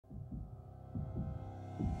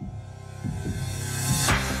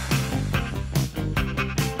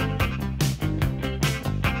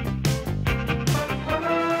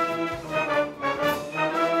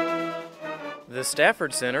The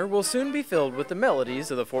Stafford Center will soon be filled with the melodies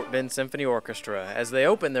of the Fort Bend Symphony Orchestra as they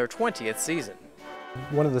open their 20th season.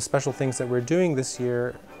 One of the special things that we're doing this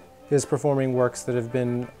year is performing works that have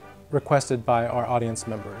been requested by our audience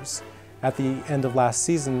members. At the end of last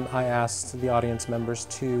season, I asked the audience members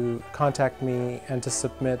to contact me and to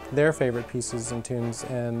submit their favorite pieces and tunes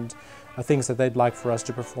and things that they'd like for us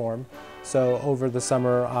to perform. So over the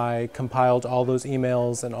summer, I compiled all those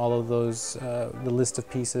emails and all of those, the list of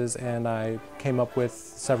pieces, and I came up with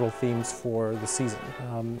several themes for the season.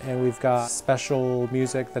 And we've got special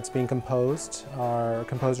music that's being composed. Our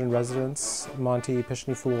composer-in-residence, Monty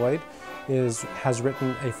Pishney-Floyd, has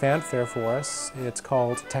written a fanfare for us. It's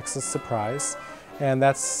called Texas Surprise, and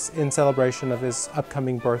that's in celebration of his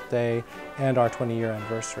upcoming birthday and our 20-year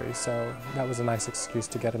anniversary. So that was a nice excuse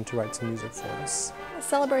to get him to write some music for us. The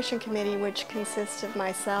celebration committee, which consists of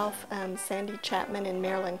myself, Sandy Chapman, and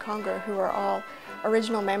Marilyn Conger, who are all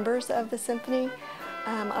original members of the symphony.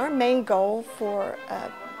 Our main goal for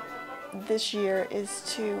this year is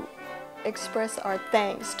to express our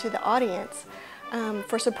thanks to the audience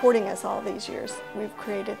for supporting us all these years. We've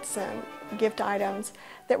created some gift items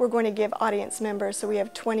that we're going to give audience members. So we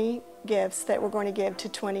have 20 gifts that we're going to give to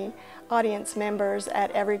 20 audience members at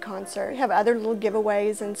every concert. We have other little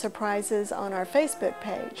giveaways and surprises on our Facebook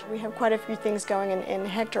page. We have quite a few things going, and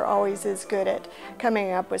Hector always is good at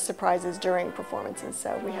coming up with surprises during performances,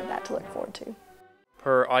 so we have that to look forward to.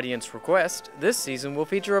 Per audience request, this season will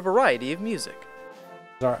feature a variety of music.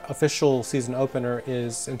 Our official season opener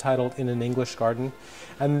is entitled In an English Garden,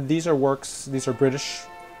 and these are British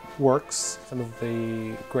works, some of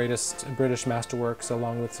the greatest British masterworks,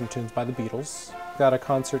 along with some tunes by the Beatles. We've got a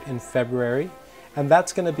concert in February, and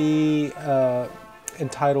that's going to be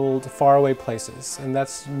entitled Faraway Places, and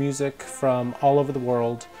that's music from all over the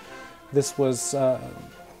world. This was, I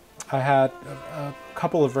had a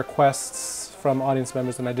couple of requests from audience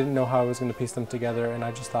members, and I didn't know how I was going to piece them together, and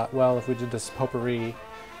I just thought, well, if we did this potpourri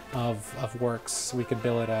of works, we could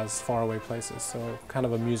bill it as Faraway Places, so kind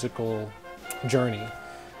of a musical journey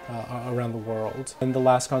around the world. And the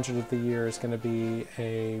last concert of the year is going to be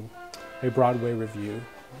a Broadway review,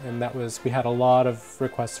 and we had a lot of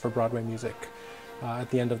requests for Broadway music at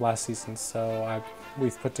the end of last season, so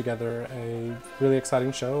we've put together a really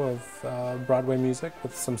exciting show of Broadway music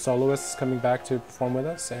with some soloists coming back to perform with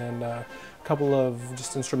us and a couple of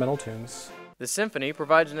just instrumental tunes. The symphony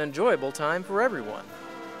provides an enjoyable time for everyone.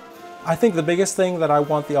 I think the biggest thing that I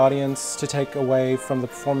want the audience to take away from the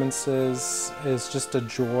performances is just a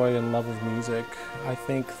joy and love of music. I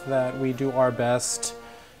think that we do our best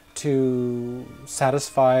to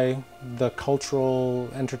satisfy the cultural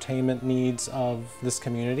entertainment needs of this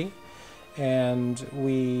community, and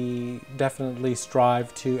we definitely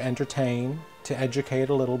strive to entertain, to educate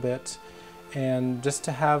a little bit, and just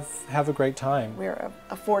to have a great time. We're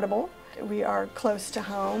affordable, we are close to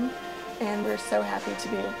home, and we're so happy to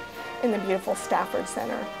be in the beautiful Stafford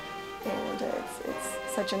Center, and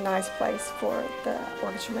it's such a nice place for the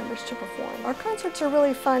orchestra members to perform. Our concerts are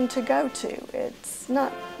really fun to go to. It's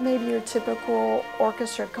not maybe your typical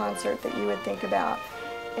orchestra concert that you would think about,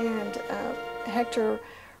 and Hector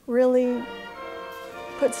really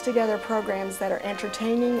puts together programs that are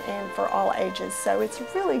entertaining and for all ages, so it's a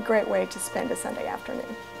really great way to spend a Sunday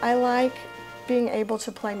afternoon. I like being able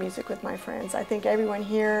to play music with my friends. I think everyone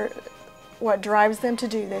here, what drives them to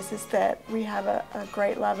do this is that we have a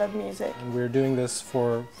great love of music. And we're doing this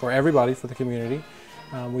for everybody, for the community.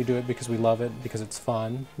 We do it because we love it, because it's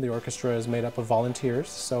fun. The orchestra is made up of volunteers,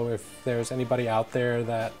 so if there's anybody out there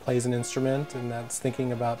that plays an instrument and that's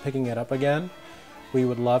thinking about picking it up again, we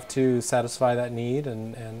would love to satisfy that need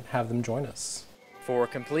and have them join us. For a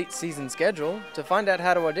complete season schedule, to find out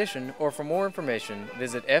how to audition, or for more information,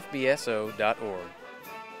 visit fbso.org.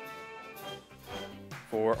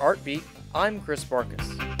 For Artbeat, I'm Chris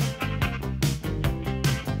Barcus.